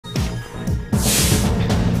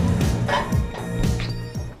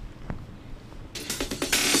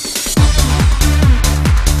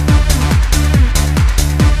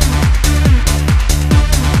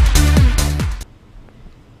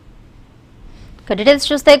Details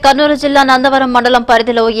చూస్తే కర్నూలు జిల్లా నందవరం మండలం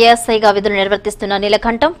పరిధిలో ఏఎస్ఐగా విధులు నిర్వర్తిస్తున్న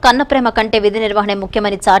నీలకంఠం కన్నప్రేమ కంటే విధి నిర్వహణే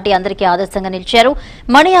ముఖ్యమని చాటి అందరికీ ఆదర్శంగా నిలిచారు.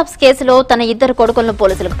 మనీ యాప్స్ కేసులో తన ఇద్దరు కొడుకులను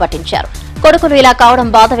పోలీసులకు పట్టించారు. కొడుకులు ఇలా కావడం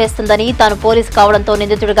బాధ వేస్తుందని, తాను పోలీసు కావడంతో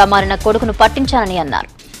నిందితుడిగా మారిన కొడుకును పట్టించానని అన్నారు.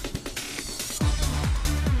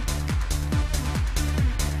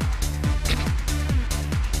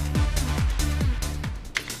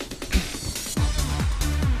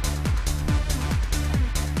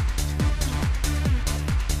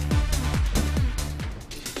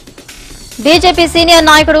 బీజేపీ సీనియర్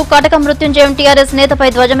నాయకుడు కటక మృత్యుంజయం టీఆర్ఎస్ నేతపై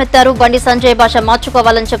ధ్వజమెత్తారు. బండి సంజయ్ భాష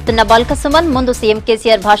మార్చుకోవాలని చెప్తున్న బల్క సుమన్ ముందు సీఎం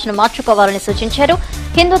కేసీఆర్ భాషను మార్చుకోవాలని సూచించారు.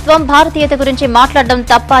 హిందుత్వం, భారతీయత గురించి మాట్లాడడం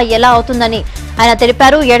తప్ప ఎలా అవుతుందని ఆయన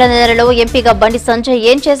తెలిపారు. 7 నెలలలో ఎంపీగా బండి సంజయ్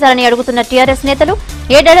ఏం చేశారని అడుగుతున్న టీఆర్ఎస్ నేతలు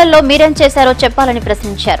 7 ఏళ్లలో మీరేం చేశారో చెప్పాలని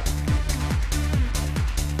ప్రశ్నించారు.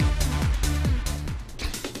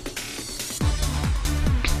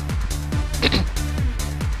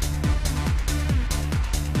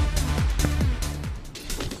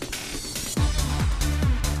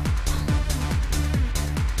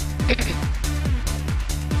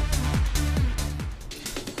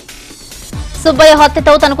 సుబ్బయ్య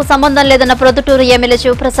హత్యతో తనకు సంబంధం లేదన్న ప్రొద్దుటూరు ఎమ్మెల్యే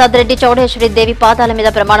శివప్రసాద్ రెడ్డి చౌడేశ్వరి దేవి పాదాల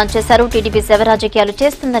మీద ప్రమాణం చేశారు. టీడీపీ శవ రాజకీయాలు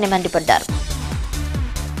చేస్తుందని మండిపడ్డారు.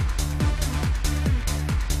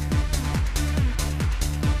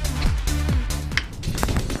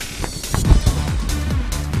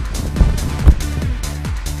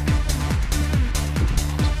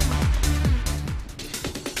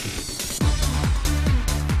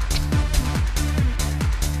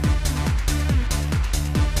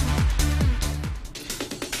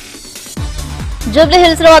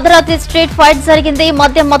 జూబ్లీహిల్స్ లో అర్ధరాత్రి స్ట్రీట్ ఫైట్ జరిగింది.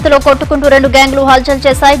 మద్యం మత్తులో కొట్టుకుంటూ 2 గ్యాంగ్లు హల్చల్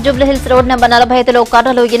చేశాయి. జూబ్లీహిల్స్ రోడ్ నెంబర్ 45లో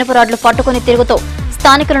కర్రలు, ఇనుప రాడ్లు పట్టుకుని తిరుగుతూ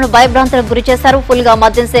స్థానికులను భయభ్రాంతులకు గురి చేశారు. ఫుల్ గా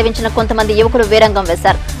మద్యం సేవించిన కొంతమంది యువకులు వీరంగం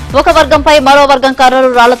వేశారు. ఒక వర్గంపై మరో వర్గం కర్రలు,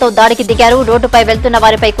 రాళ్లతో దాడికి దిగారు. రోడ్డుపై వెళ్తున్న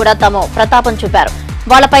వారిపై కూడా తాము ప్రతాపం చూపారు.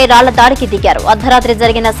 వాళ్లపై రాళ్ల దాడికి దిగారు. అర్ధరాత్రి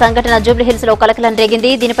జరిగిన సంఘటన జూబ్లీహిల్స్ లో కలకలం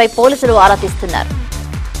రేగింది. దీనిపై పోలీసులు ఆరా తీస్తున్నారు.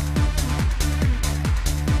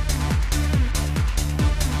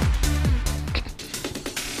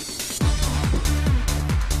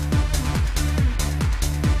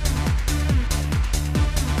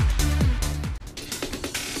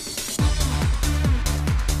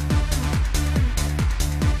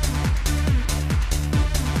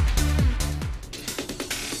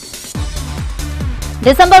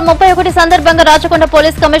 డిసెంబర్ 31 సందర్భంగా రాచకొండ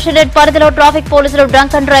పోలీస్ కమిషనరేట్ పరిధిలో ట్రాఫిక్ పోలీసులు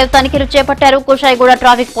డ్రంక్ అండ్ డ్రైవ్ తనిఖీలు చేపట్టారు. కుషాయిగూడ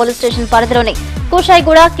ట్రాఫిక్ పోలీస్ స్టేషన్ పరిధిలోని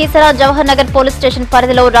కుషాయిగూడ, కీసరా, జవహర్ నగర్ పోలీస్ స్టేషన్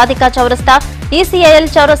పరిధిలో రాధికా చౌరస్తా,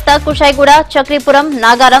 ఈసీఐఎల్ చౌరస్తా, కుషాయిగూడ, చక్రీపురం,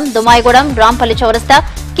 నాగారం, దుమాయిగూడెం, రాంపల్లి చౌరస్తా,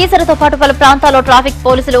 కీసరతో పాటు పలు ప్రాంతాల్లో ట్రాఫిక్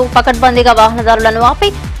పోలీసులు పకడ్బందీగా వాహనదారులను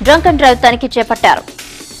ఆపి డ్రంక్ అండ్ డ్రైవ్ తనిఖీ చేపట్టారు.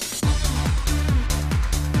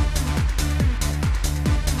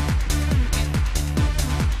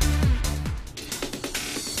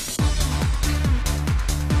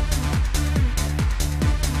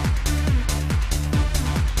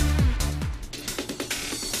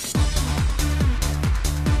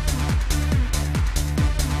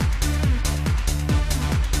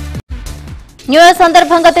 న్యూ ఇయర్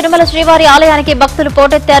సందర్భంగా తిరుమల శ్రీవారి ఆలయానికి భక్తులు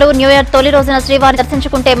పోటెత్తారు. న్యూ ఇయర్ తొలి రోజున శ్రీవారిని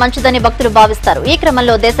దర్శించుకుంటే మంచిదని భక్తులు భావిస్తారు. ఈ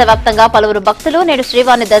క్రమంలో దేశవ్యాప్తంగా పలువురు భక్తులు నేడు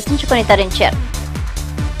శ్రీవారిని దర్శించుకుని తరించారు.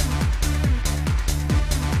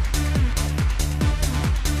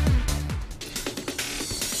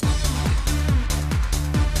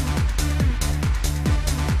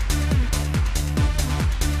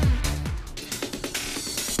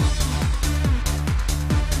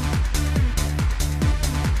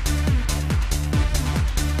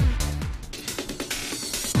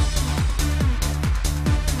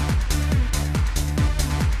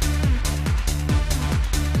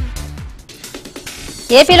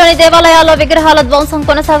 ఏపీలోని దేవాలయాల్లో విగ్రహాల ధ్వంసం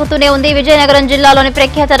కొనసాగుతూనే ఉంది. విజయనగరం జిల్లాలోని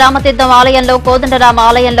ప్రఖ్యాత రామతీర్థం ఆలయంలో, కోదండరామ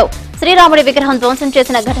ఆలయంలో శ్రీరాముడి విగ్రహం ధ్వంసం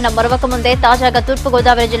చేసిన ఘటన మరొక ముందే తాజాగా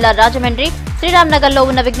తూర్పుగోదావరి జిల్లా రాజమండ్రి శ్రీరామ్నగర్ లో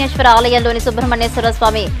ఉన్న విఘ్నేశ్వర ఆలయంలోని సుబ్రహ్మణ్యేశ్వర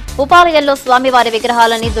స్వామి ఉపాలయంలో స్వామివారి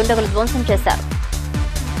విగ్రహాలని దుండగులు ధ్వంసం చేశారు.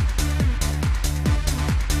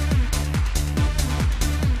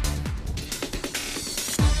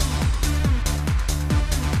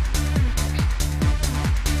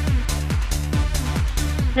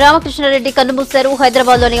 రామకృష్ణారెడ్డి కన్నుమూశారు.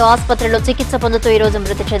 హైదరాబాద్ లోని ఆసుపత్రిలో చికిత్స పొందుతూ ఈ రోజు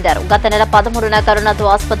మృతి చెందారు. గత నెల 13న కరోనాతో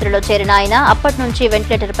ఆసుపత్రిలో చేరిన ఆయన అప్పటి నుంచి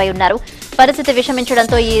వెంటిలేటర్ పై ఉన్నారు. పరిస్థితి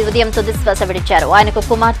విషమించడంతో ఈ ఉదయం తుది శ్వాస విడిచారు. ఆయనకు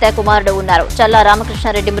కుమార్తె, కుమారుడు ఉన్నారు. చల్లా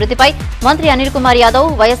రామకృష్ణారెడ్డి మృతిపై మంత్రి అనిల్ కుమార్ యాదవ్,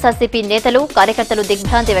 వైఎస్ఆర్సీపీ నేతలు, కార్యకర్తలు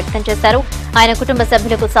దిగ్భ్రాంతి వ్యక్తం చేశారు. ఆయన కుటుంబ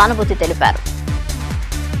సభ్యులకు సానుభూతి తెలిపారు.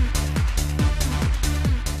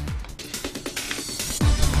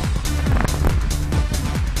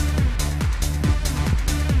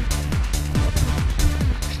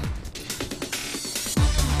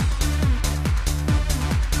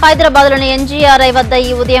 హైదరాబాద్లోని ఎన్జీఆర్ఐ వద్ద ఈ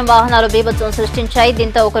ఉదయం వాహనాలు బీభత్సం సృష్టించాయి.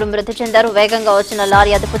 దీంతో ఒకరు మృతి చెందారు. వేగంగా వచ్చిన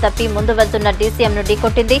లారీ అదుపు తప్పి ముందు వెళ్తున్న డీసీఎంను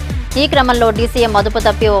ఢీకొట్టింది. ఈ క్రమంలో డీసీఎం అదుపు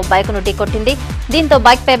తప్పి ఓ బైక్ను ఢీకొట్టింది. దీంతో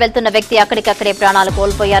బైక్పై వెళ్తున్న వ్యక్తి అక్కడికక్కడే ప్రాణాలు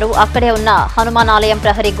కోల్పోయారు. అక్కడే ఉన్న హనుమాన్ ఆలయం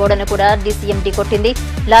ప్రహరీ గోడను కూడా డీసీఎం ఢీకొట్టింది.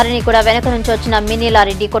 లారీని కూడా వెనుక నుంచి వచ్చిన మినీ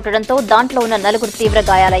లారీ ఢీకొట్టడంతో దాంట్లో ఉన్న నలుగురు తీవ్ర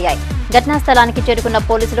గాయాలయ్యాయి. ఘటనా స్థలానికి చేరుకున్న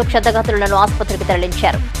పోలీసులు క్షతగాత్రులను ఆసుపత్రికి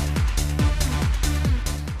తరలించారు.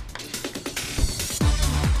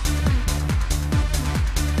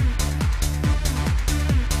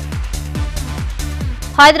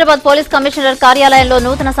 హైదరాబాద్ పోలీస్ కమిషనర్ కార్యాలయంలో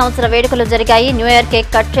నూతన సంవత్సర వేడుకలు జరిగాయి. న్యూ ఇయర్ కేక్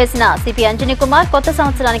కట్ చేసిన సిపి అంజనీ కుమార్ కొత్త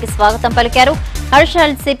సంవత్సరానికి స్వాగతం పలికారు.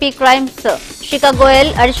 Additional CP crimes Shikha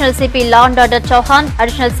Goyal, additional CP law and order Chauhan,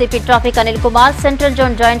 additional CP traffic Anil Kumar, central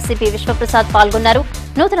zone joint CP Vishwaprasad పాల్గొన్నారు.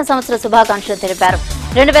 నూతన సంవత్సర శుభాకాంక్షలు తెలిపారు.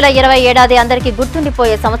 2020 ఏడాది అందరికీ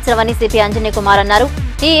గుర్తుండిపోయే సంవత్సరమని సిపి అంజనీ కుమార్ అన్నారు.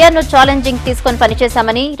 ఈ ఇయర్ ను ఛాలెంజింగ్ తీసుకొని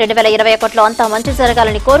పనిచేశామని 2021లో అంతా మంచి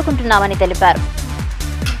జరగాలని కోరుకుంటున్నామని తెలిపారు.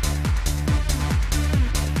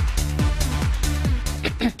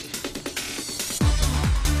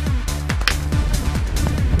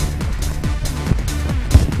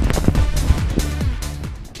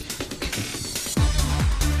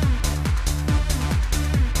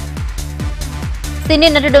 సినీ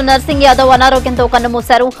నటుడు నర్సింగ్ యాదవ్ అనారోగ్యంతో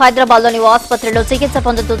కన్నుమూశారు. హైదరాబాద్ లోని ఓ ఆసుపత్రిలో చికిత్స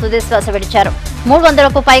పొందుతూ తుది శ్వాస విడిచారు.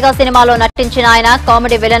 300కు పైగా సినిమాలో నటించిన ఆయన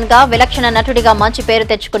కామెడీ విలన్ గా, విలక్షణ నటుడిగా మంచి పేరు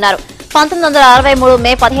తెచ్చుకున్నారు. 1963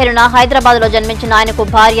 మే 15న హైదరాబాద్ లో జన్మించిన ఆయనకు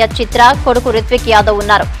భార్య చిత్ర, కొడుకు రిత్విక్ యాదవ్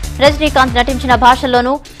ఉన్నారు. రజనీకాంత్ నటించిన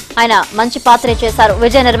భాషల్లోనూ ఆయన మంచి పాత్రే చేశారు.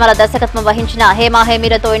 విజయ నిర్మల దర్శకత్వం వహించిన హేమా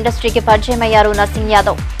హేమీలతో ఇండస్ట్రీకి పరిచయమయ్యారు నర్సింగ్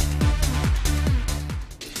యాదవ్.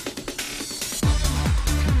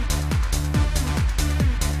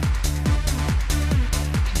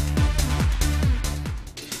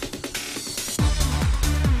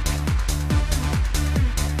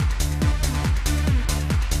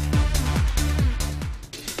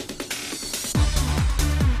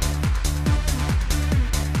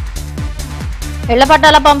 ఇళ్ల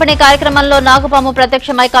పట్టాల పంపిణీ కార్యక్రమంలో నాగుపాము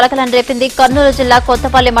ప్రత్యక్షమై కలకలం రేపింది. కర్నూలు జిల్లా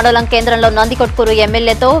కొత్తపల్లి మండలం కేంద్రంలో నందికొట్కూరు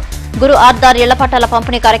ఎమ్మెల్యేతో గురు ఆర్దార్ ఇళ్ల పట్టాల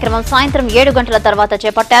పంపిణీ కార్యక్రమం సాయంత్రం 7 గంటల తర్వాత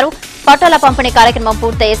చేపట్టారు. పట్టాల పంపిణీ కార్యక్రమం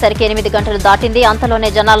పూర్తయ్యేసరికి 8 గంటలు దాటింది.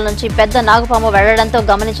 అంతలోనే జనాల నుంచి పెద్ద నాగుపాము వెళ్లడంతో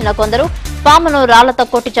గమనించిన కొందరు పామును రాళ్లతో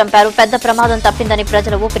కొట్టి చంపారు. పెద్ద ప్రమాదం తప్పిందని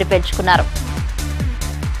ప్రజలు ఊపిరి పీల్చుకున్నారు.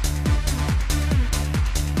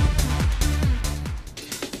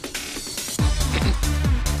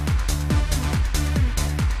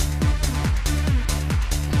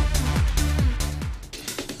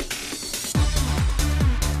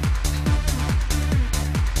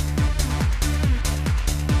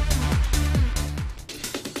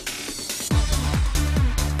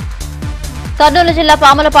 కర్నూలు జిల్లా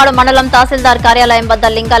పాములపాడు మండలం తహసీల్దార్ కార్యాలయం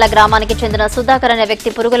వద్ద లింగాల గ్రామానికి చెందిన సుధాకర్ అనే వ్యక్తి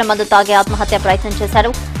పురుగుల మందు తాగి ఆత్మహత్య ప్రయత్నం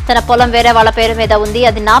చేశారు. తన పొలం వేరే వాళ్ల పేరు మీద ఉంది,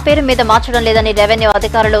 అది నా పేరు మీద మార్చడం లేదని రెవెన్యూ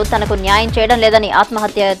అధికారులు తనకు న్యాయం చేయడం లేదని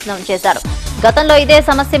ఆత్మహత్య యత్నం చేశారు. గతంలో ఇదే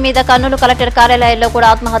సమస్య మీద కర్నూలు కలెక్టర్ కార్యాలయంలో కూడా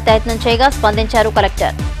ఆత్మహత్య యత్నం చేయగా స్పందించారు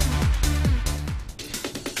కలెక్టర్.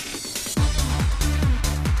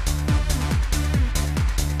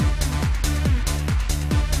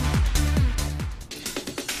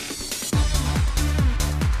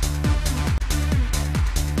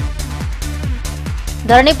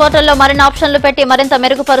 ధరణి పోర్టల్లో మరిన్ని ఆప్షన్లు పెట్టి మరింత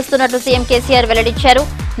మెరుగుపరుస్తున్నట్లు సీఎం కేసీఆర్ వెల్లడించారు.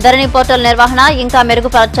 ధరణి పోర్టల్ నిర్వహణ ఇంకా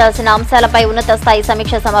మెరుగుపరచాల్సిన అంశాలపై ఉన్నత స్థాయి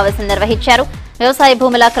సమీక్ష సమావేశం నిర్వహించారు. వ్యవసాయ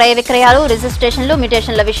భూముల క్రయ విక్రయాలు, రిజిస్ట్రేషన్లు,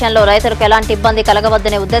 మ్యూటేషన్ల విషయంలో రైతులకు ఎలాంటి ఇబ్బంది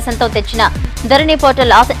కలగవద్దనే ఉద్దేశంతో తెచ్చిన ధరణి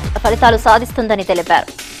పోర్టల్ ఫలితాలు సాధిస్తుందని తెలిపారు.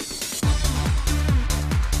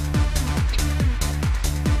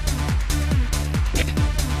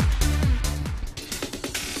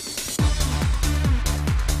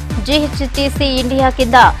 జీహెచ్టీసీ ఇండియా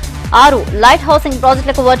కింద 6 లైట్ హౌసింగ్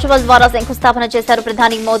ప్రాజెక్టులకు వర్చువల్ ద్వారా శంకుస్థాపన చేశారు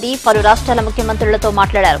ప్రధాని మోదీ. పలు రాష్ట్రాల ముఖ్యమంత్రులతో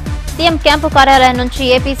మాట్లాడారు. సీఎం క్యాంపు కార్యాలయం నుంచి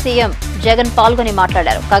ఏపీ సీఎం జగన్ పాల్గొని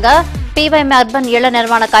మాట్లాడారు. కాగా పీవైఎం అర్బన్ ఇళ్ల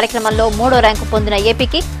నిర్మాణ కార్యక్రమంలో 3వ ర్యాంకు పొందిన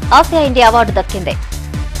ఏపీకి ఆసియా ఇండియా అవార్డు దక్కింది.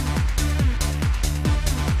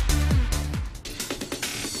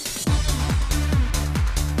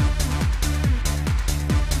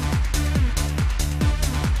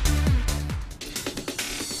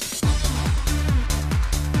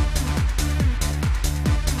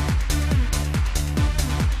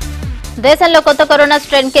 దేశంలో కొత్త కరోనా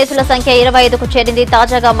స్ట్రెయిన్ కేసుల సంఖ్య 25కు చేరింది.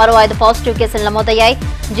 తాజాగా మరో 5 పాజిటివ్ కేసులు నమోదయ్యాయి.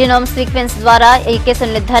 జీనోమ్ సీక్వెన్స్ ద్వారా ఈ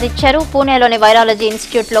కేసులు నిర్ధారించారు. పూణేలోని వైరాలజీ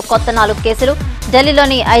ఇన్స్టిట్యూట్ లో కొత్త 4 కేసులు,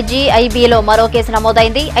 ఢిల్లీలోని ఐజీఐబీలో మరో కేసు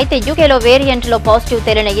నమోదైంది. అయితే యూకేలో వేరియంట్ లో పాజిటివ్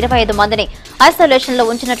తేలిన 25 మందిని ఐసోలేషన్ లో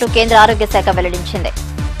ఉంచినట్లు కేంద్ర ఆరోగ్య శాఖ వెల్లడించింది.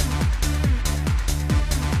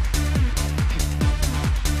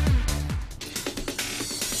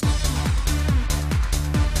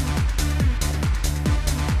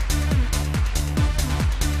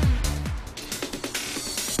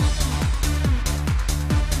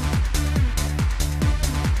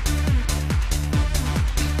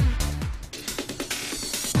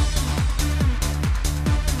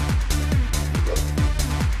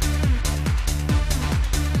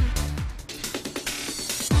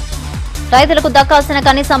 రైతులకు దక్కాల్సిన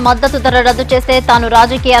కనీస మద్దతు ధర రద్దు చేస్తే తాను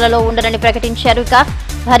రాజకీయాలలో ఉండనని ప్రకటించారు. ఇక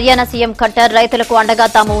హర్యానా సీఎం ఖట్టర్ రైతులకు అండగా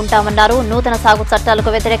తాము ఉంటామన్నారు. నూతన సాగు చట్టాలకు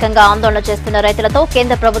వ్యతిరేకంగా ఆందోళన చేస్తున్న రైతులతో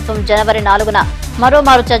కేంద్ర ప్రభుత్వం జనవరి 4న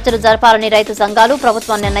మరోమారు చర్చలు జరపాలని రైతు సంఘాలు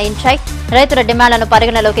ప్రభుత్వం నిర్ణయించాయి. రైతుల డిమాండ్లను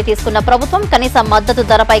పరిగణలోకి తీసుకున్న ప్రభుత్వం కనీస మద్దతు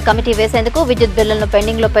ధరపై కమిటీ వేసేందుకు విద్యుత్ బిల్లులను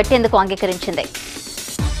పెండింగ్ లో పెట్టేందుకు అంగీకరించింది.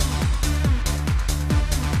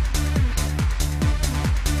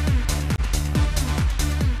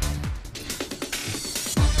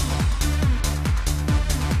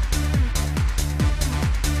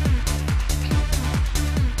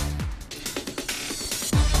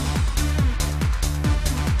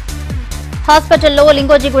 హాస్పిటల్లో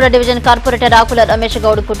లింగోజిగూడ డివిజన్ కార్పొరేటర్ ఆకుల రమేష్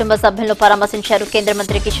గౌడ్ కుటుంబ సభ్యులను పరామర్శించారు కేంద్ర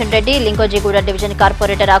మంత్రి కిషన్ రెడ్డి. లింగోజిగూడ డివిజన్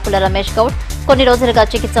కార్పొరేటర్ ఆకుల రమేష్ గౌడ్ కొన్ని రోజులుగా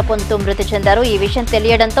చికిత్స పొందుతూ మృతి చెందారు. ఈ విషయం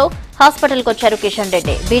తెలియడంతో హాస్పిటల్కు వచ్చారు కిషన్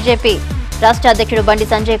రెడ్డి. బీజేపీ రాష్ట్ర అధ్యక్షుడు బండి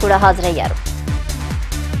సంజయ్ కూడా హాజరయ్యారు.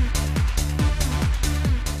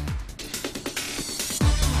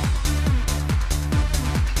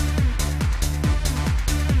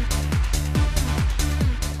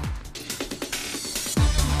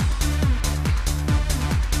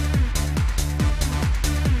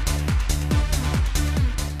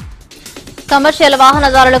 కమర్షియల్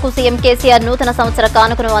వాహనదారులకు సీఎం కేసీఆర్ నూతన సంవత్సర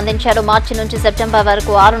కానుకను అందించారు. మార్చి నుంచి సెప్టెంబర్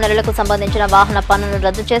వరకు 6 నెలలకు సంబంధించిన వాహన పన్నును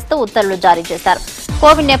రద్దు చేస్తూ ఉత్తర్వులు జారీ చేశారు.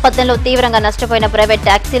 కోవిడ్ నేపథ్యంలో తీవ్రంగా నష్టపోయిన ప్రైవేట్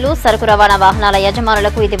టాక్సీలు, సరుకు రవాణా వాహనాల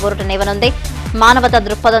యజమానులకు ఇది ఊరటనివ్వనుంది. మానవతా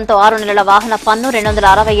దృక్పథంతో 6 నెలల వాహన పన్ను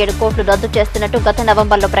 267 కోట్లు రద్దు చేస్తున్నట్టు గత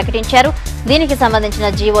నవంబర్లో ప్రకటించారు. దీనికి సంబంధించిన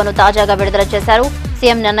జీవోను తాజాగా విడుదల చేశారు.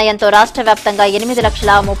 సీఎం నిర్ణయంతో రాష్ట్ర వ్యాప్తంగా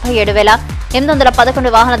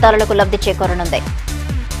 8,37,811 వాహనదారులకు లబ్ధి చేకూరనుంది.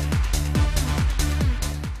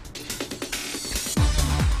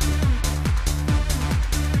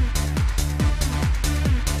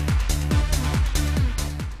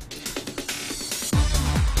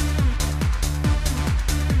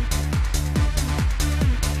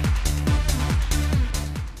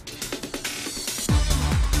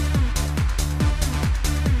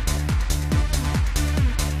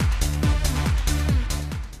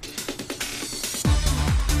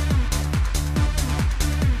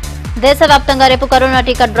 దేశవ్యాప్తంగా రేపు కరోనా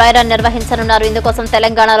టీకా డ్రై రన్ నిర్వహించనున్నారు. ఇందుకోసం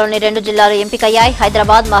తెలంగాణలోని 2 జిల్లాలు ఎంపికయ్యాయి.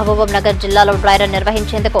 హైదరాబాద్, మహబూబ్ నగర్ జిల్లాలో డ్రై రన్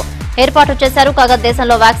నిర్వహించేందుకు ఏర్పాటు చేశారు. కాగా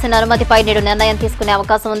దేశంలో వ్యాక్సిన్ అనుమతిపై నేడు నిర్ణయం తీసుకునే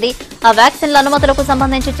అవకాశం ఉంది. ఆ వ్యాక్సిన్ల అనుమతులకు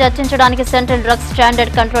సంబంధించి చర్చించడానికి central drugs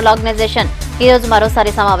standard control organisation ఈ రోజు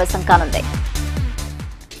మరోసారి సమావేశం కానుంది.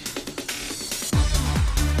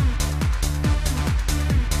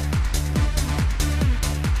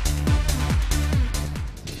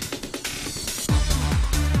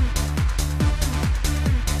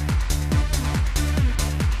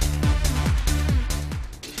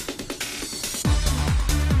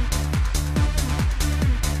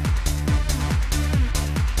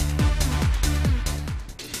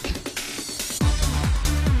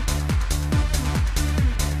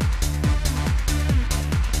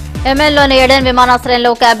 ఎమ్మెల్యేలోని ఏడెన్ విమానాశ్రయంలో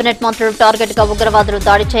కేబినెట్ మంత్రులు టార్గెట్ గా ఉగ్రవాదులు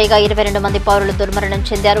దాడి చేయగా 22 మంది పౌరులు దుర్మరణం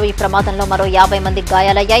చెందారు. ఈ ప్రమాదంలో మరో 50 మంది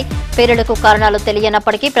గాయాలయ్యాయి. పేలుళ్లకు కారణాలు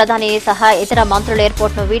తెలియనప్పటికీ ప్రధాని సహా ఇతర మంత్రులు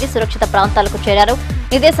ఎయిర్పోర్ట్ ను వీడి సురక్షిత ప్రాంతాలకు చేరారు.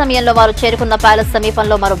 ఇదే సమయంలో వారు చేరుకున్న ప్యాలెస్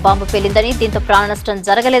సమీపంలో మరో బాంబు పేలిందని, దీంతో ప్రాణ నష్టం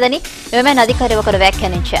జరగలేదని విమాన అధికారి ఒకరు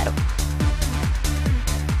వ్యాఖ్యానించారు.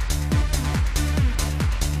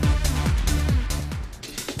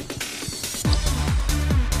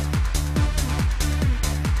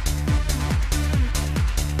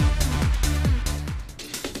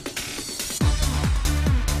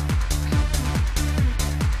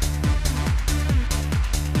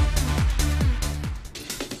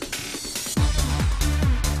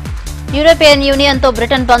 యూరోపియన్ యూనియన్ తో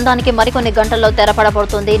బ్రిటన్ బంధానికి మరికొన్ని గంటల్లో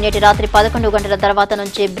తెరపడబోతోంది. నేటి రాత్రి 11 గంటల తర్వాత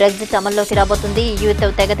నుంచి బ్రెగ్జిట్ అమల్లోకి రాబోతుంది. యూతో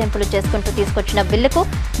తెగదెంపులు చేసుకుంటూ తీసుకొచ్చిన బిల్లుకు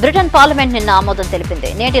బ్రిటన్ పార్లమెంట్ నిన్న ఆమోదం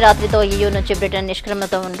తెలిపింది. నేటి రాత్రితో ఈయూ నుంచి బ్రిటన్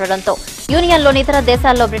నిష్క్రమణతో ఉండడంతో యూనియన్లోని ఇతర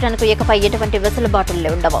దేశాల్లో బ్రిటన్కు ఇకపై ఎటువంటి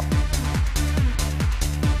వెసులుబాటులు ఉండవు.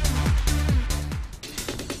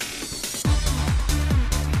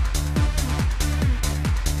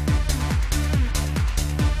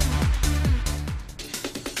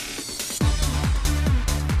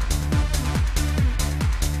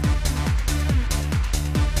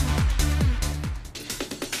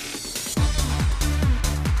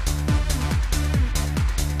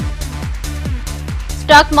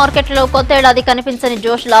 స్టాక్ మార్కెట్లో కొత్తేడాది కనిపించని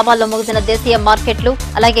జోష్, లాభాల్లో ముగిసిన దేశీయ మార్కెట్లు.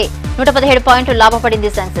 అలాగే 117 పాయింట్లు లాభపడింది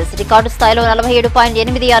సెన్సెక్స్. రికార్డు స్థాయిలో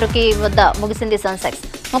 47.86కి వద్ద ముగిసింది సెన్సెక్స్.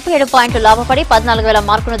 37 పాయింట్లు లాభపడి 14,000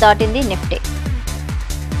 మార్కును దాటింది నిఫ్టీ.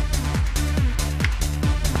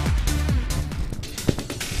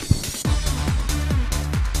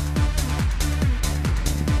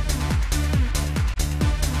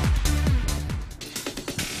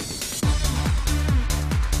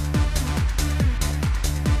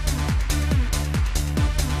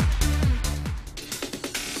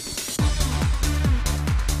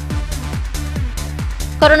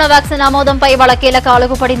 కరోనా వ్యాక్సిన్ ఆమోదంపై ఇవాళ కీలక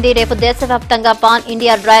అడుగు పడింది. రేపు దేశవ్యాప్తంగా పాన్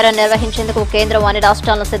ఇండియా డ్రై రన్ నిర్వహించేందుకు కేంద్రం అన్ని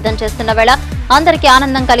రాష్ట్రాలను సిద్ధం చేస్తున్న వేళ అందరికీ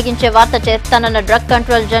ఆనందం కలిగించే వార్త చేస్తానన్న డ్రగ్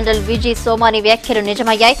కంట్రోల్ జనరల్ విజీ సోమాని వ్యాఖ్యలు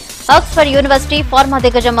నిజమయ్యాయి. ఆక్స్ఫర్డ్ యూనివర్సిటీ ఫార్మా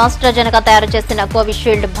దిగ్గజం ఆస్ట్రాజెనెకా తయారు చేసిన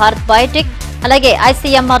కోవిషీల్డ్, భారత్ బయోటెక్ అలాగే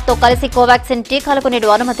ఐసీఎంఆర్ తో కలిసి కోవాక్సిన్ టీకాలకు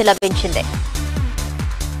నేడు అనుమతి లభించింది.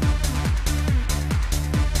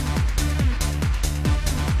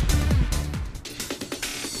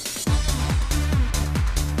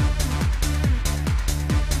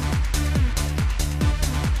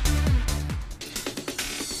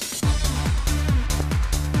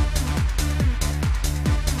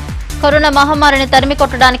 కరోనా మహమ్మారిని తరిమి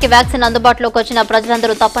కొట్టడానికి వ్యాక్సిన్ అందుబాటులోకి వచ్చిన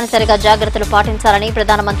ప్రజలందరూ తప్పనిసరిగా జాగ్రత్తలు పాటించాలని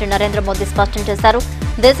ప్రధానమంత్రి నరేంద్ర మోదీ స్పష్టం చేశారు.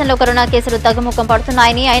 దేశంలో కరోనా కేసులు తగ్గుముఖం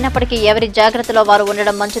పడుతున్నాయని, అయినప్పటికీ ఎవరి జాగ్రత్తలో వారు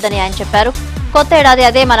ఉండడం మంచిదని ఆయన చెప్పారు. కొత్త ఏడాది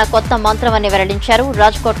అదే మన కొత్త మంత్రమని వెల్లడించారు.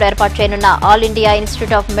 రాజ్కోట్లో ఏర్పాటు చేయనున్న all India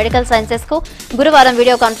institute of medical sciences కు గురువారం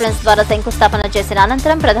వీడియో కాన్ఫరెన్స్ ద్వారా శంకుస్థాపన చేసిన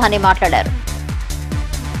అనంతరం ప్రధాని మాట్లాడారు.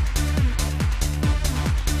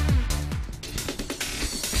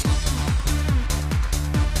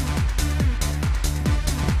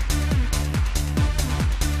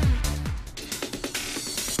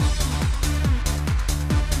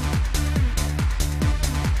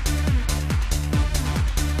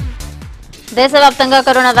 దేశవ్యాప్తంగా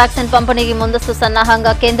కరోనా వ్యాక్సిన్ పంపిణీకి ముందస్తు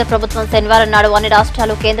సన్నాహంగా కేంద్ర ప్రభుత్వం శనివారం నాడు అన్ని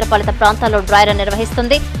రాష్ట్రాలు, కేంద్రపాలిత ప్రాంతాల్లో డ్రై రన్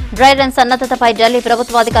నిర్వహిస్తుంది. డ్రై రన్ సన్నద్దతపై ఢిల్లీ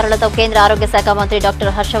ప్రభుత్వాధికారులతో కేంద్ర ఆరోగ్య శాఖ మంత్రి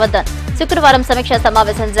డాక్టర్ హర్షవర్ధన్ శుక్రవారం సమీక్షా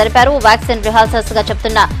సమావేశం జరిపారు. వ్యాక్సిన్ రిహార్సల్స్ గా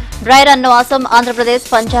చెప్తున్న డ్రై రన్ ను అసోం, ఆంధ్రప్రదేశ్,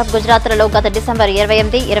 పంజాబ్, గుజరాత్లలో గత డిసెంబర్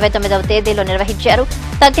 28, 29వ తేదీలో నిర్వహించారు.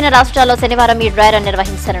 తక్కిన రాష్ట్రాల్లో శనివారం ఈ డ్రై రన్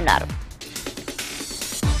నిర్వహించనున్నారు.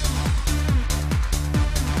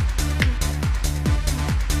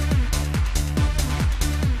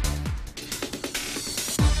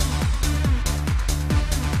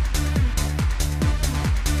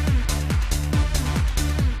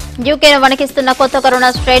 యూకేను వణికిస్తున్న కొత్త కరోనా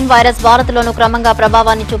స్ట్రెయిన్ వైరస్ భారత్లోనూ క్రమంగా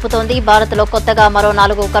ప్రభావాన్ని చూపుతోంది. భారత్లో కొత్తగా మరో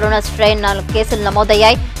 4 కరోనా స్ట్రెయిన్ కేసులు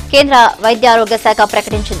నమోదయ్యాయి. కేంద్ర వైద్య ఆరోగ్య శాఖ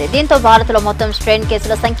ప్రకటించింది. దీంతో భారత్లో మొత్తం స్ట్రెయిన్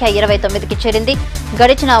కేసుల సంఖ్య 29కి చేరింది.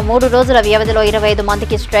 గడిచిన 3 రోజుల వ్యవధిలో 25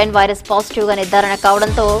 మందికి స్ట్రెయిన్ వైరస్ పాజిటివ్ గా నిర్ధారణ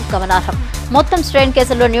కావడంతో గమనార్హం. మొత్తం స్ట్రెయిన్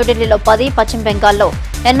కేసుల్లో న్యూఢిల్లీలో 10, పశ్చిమ బెంగాల్లో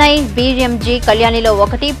ఎన్ఐ, బీఎంజీ, కళ్యాణిలో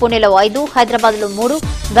 1, పూణేలో 5, హైదరాబాద్లో 3,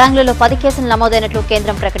 బెంగళూరులో 10 కేసులు నమోదైనట్లు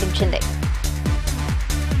కేంద్రం ప్రకటించింది.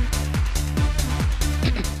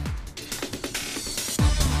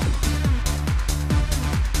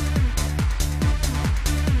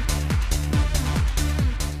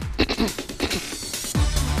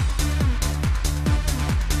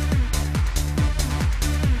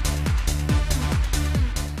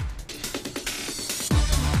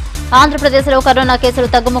 ఆంధ్రప్రదేశ్లో కరోనా కేసులు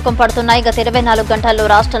తగ్గుముఖం పడుతున్నాయి. గత 24 గంటల్లో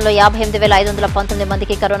రాష్ట్రంలో 58,519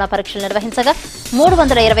 మందికి కరోనా పరీక్షలు నిర్వహించగా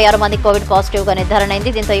 326 మంది కోవిడ్ పాజిటివ్ గా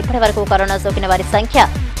నిర్ధారణైంది. దీంతో ఇప్పటి వరకు కరోనా సోకిన వారి సంఖ్య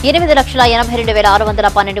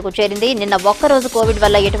 8,82,612కు చేరింది. నిన్న ఒక్కరోజు కోవిడ్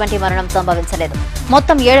వల్ల ఎటువంటి మరణం సంభవించలేదు.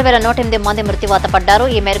 మొత్తం 7,108 మంది మృత్యువాత పడ్డారు.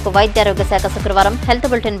 ఈ మేరకు వైద్యారోగ్య శాఖ శుక్రవారం హెల్త్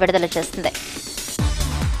బులెటిన్ విడుదల చేసింది.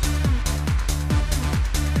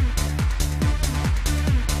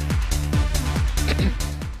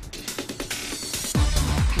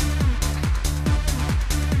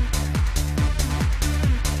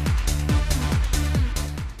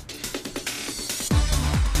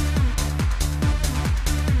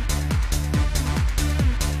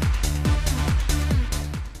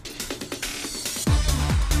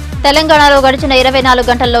 తెలంగాణలో గడిచిన 24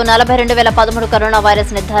 గంటల్లో 42,013 కరోనా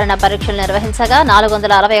వైరస్ నిర్ధారణ పరీక్షలు నిర్వహించగా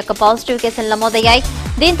 461 పాజిటివ్ కేసులు నమోదయ్యాయి.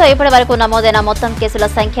 దీంతో ఇప్పటి వరకు నమోదైన మొత్తం కేసుల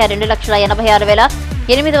సంఖ్య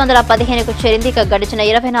 2,86,815కు చేరింది. ఇక గడిచిన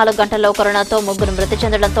 24 గంటల్లో కరోనాతో 3 మృతి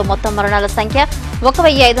చెందడంతో మొత్తం మరణాల సంఖ్య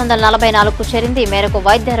 1,544కు చేరింది. ఈ మేరకు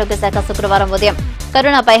వైద్యారోగ్య శాఖ శుక్రవారం ఉదయం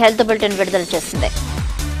కరోనాపై హెల్త్ బులెటిన్ విడుదల చేసింది.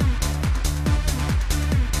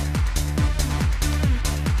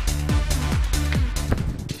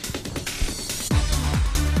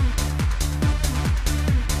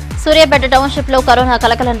 సూర్యాపేట టౌన్షిప్ లో కరోనా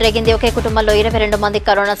కలకలం రేగింది. ఒకే కుటుంబంలో 22 మందికి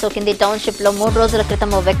కరోనా సోకింది. టౌన్షిప్ లో 3 రోజుల క్రితం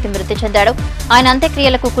ఓ వ్యక్తి మృతి చెందాడు. ఆయన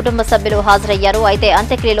అంత్యక్రియలకు కుటుంబ సభ్యులు హాజరయ్యారు. అయితే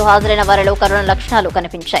అంత్యక్రియలు హాజరైన వారిలో కరోనా లక్షణాలు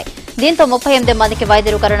కనిపించాయి. దీంతో 38 మందికి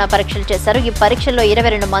వైద్యులు కరోనా పరీక్షలు చేశారు. ఈ పరీక్షల్లో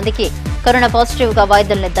 22 మందికి కరోనా పాజిటివ్ గా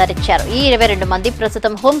వైద్యులు నిర్ధారించారు. ఈ 22 మంది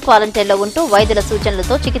ప్రస్తుతం హోం క్వారంటైన్ లో ఉంటూ వైద్యుల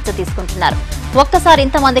సూచనలతో చికిత్స తీసుకుంటున్నారు. ఒక్కసారి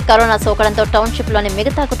ఇంతమందికి కరోనా సోకడంతో టౌన్షిప్ లోని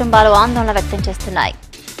మిగతా కుటుంబాలు ఆందోళన వ్యక్తం చేస్తున్నాయి.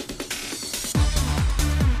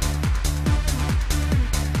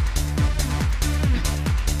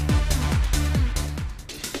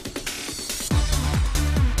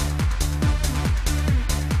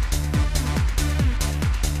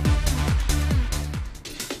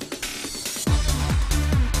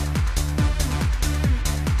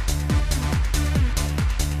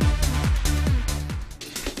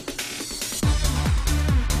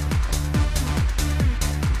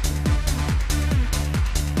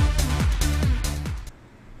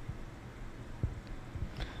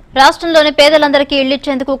 రాష్ట్రంలోని పేదలందరికీ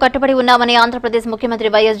ఇళ్లిచ్చేందుకు కట్టుబడి ఉన్నామని ఆంధ్రప్రదేశ్ ముఖ్యమంత్రి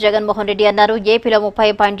వైఎస్ జగన్మోహన్ రెడ్డి అన్నారు. ఏపీలో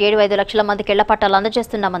 30.75 లక్షల మందికి ఇళ్ల పట్టాలు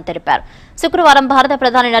అందజేస్తున్నామని తెలిపారు. శుక్రవారం భారత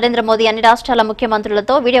ప్రధాని నరేంద్ర మోదీ అన్ని రాష్ట్రాల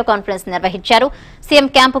ముఖ్యమంత్రులతో వీడియో కాన్ఫరెన్స్ నిర్వహించారు. సీఎం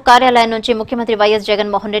క్యాంపు కార్యాలయం నుంచి ముఖ్యమంత్రి వైఎస్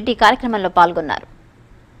జగన్మోహన్ రెడ్డి కార్యక్రమంలో పాల్గొన్నారు.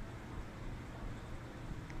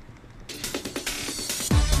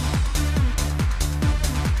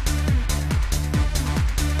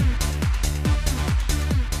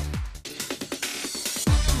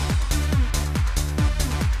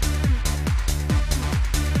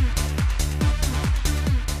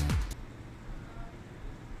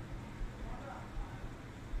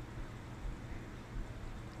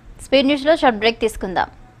 స్పీడ్ న్యూస్ లో షార్ట్ బ్రేక్ తీసుకుందాం.